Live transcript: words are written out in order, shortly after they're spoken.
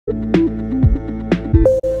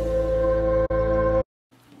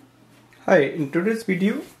Hi, in today's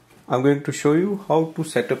video I'm going to show you how to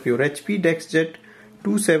set up your HP DeskJet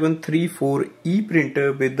 2734e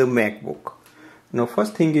printer with the Macbook. Now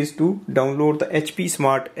first thing is to download the HP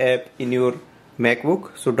Smart app in your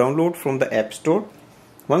Macbook. So download from the App Store.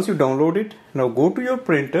 Once you download it, now go to your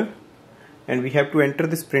printer and we have to enter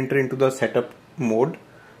this printer into the setup mode.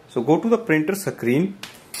 So go to the printer screen.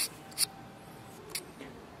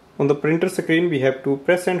 On the printer screen we have to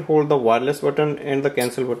press and hold the wireless button and the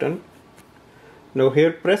cancel button. Now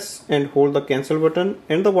here press and hold the cancel button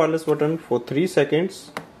and the wireless button for 3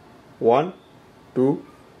 seconds. 1, 2,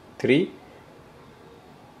 3.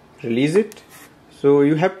 Release it. So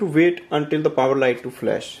you have to wait until the power light to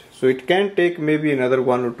flash. So it can take maybe another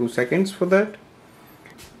 1 or 2 seconds for that.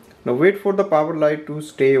 Now wait for the power light to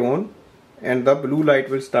stay on and the blue light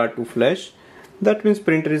will start to flash. That means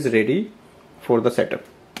printer is ready for the setup.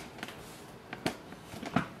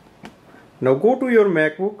 Now go to your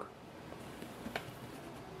MacBook.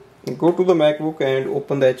 Go to the MacBook and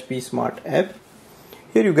open the HP Smart app.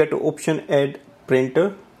 Here you get the option Add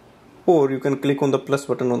Printer, or you can click on the plus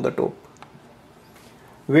button on the top.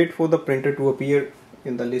 Wait for the printer to appear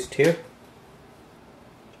in the list here.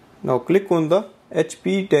 Now click on the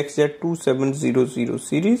HP DeskJet 2734e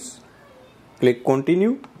series. Click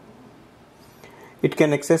Continue. It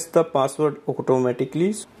can access the password automatically.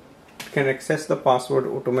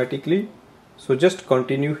 So just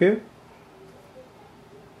continue here.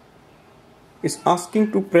 It's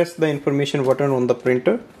asking to press the information button on the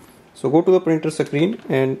printer. So go to the printer screen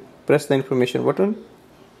and press the information button.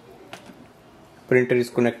 Printer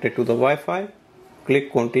is connected to the Wi-Fi.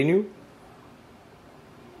 Click Continue.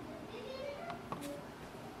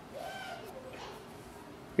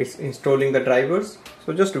 It's installing the drivers.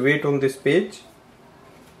 So just wait on this page.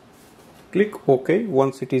 Click OK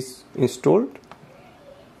once it is installed.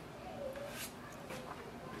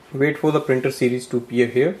 Wait for the printer series to appear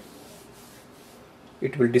here.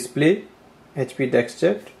 It will display HP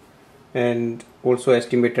DeskJet and also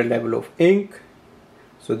estimated level of ink.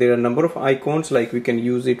 So there are a number of icons, like we can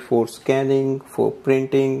use it for scanning, for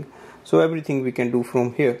printing, so everything we can do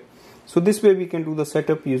from here. So this way we can do the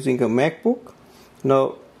setup using a MacBook.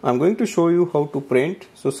 Now I'm going to show you how to print.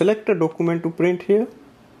 So select a document to print here.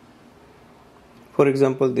 For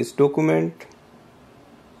example, this document.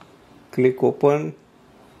 Click Open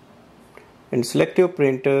and select your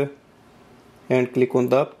printer and click on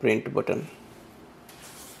the print button.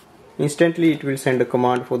 Instantly it will send a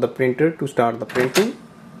command for the printer to start the printing.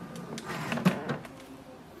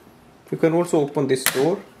 You can also open this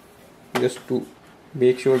door just to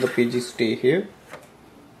make sure the pages stay here.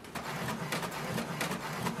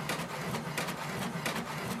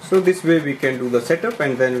 So this way we can do the setup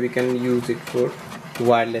and then we can use it for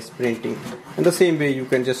wireless printing. And the same way you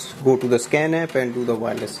can just go to the scan app and do the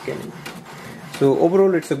wireless scanning. So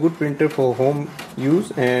overall it's a good printer for home use,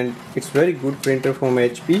 and it's very good printer from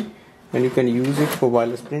HP, and you can use it for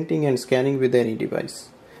wireless printing and scanning with any device.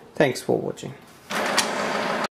 Thanks for watching.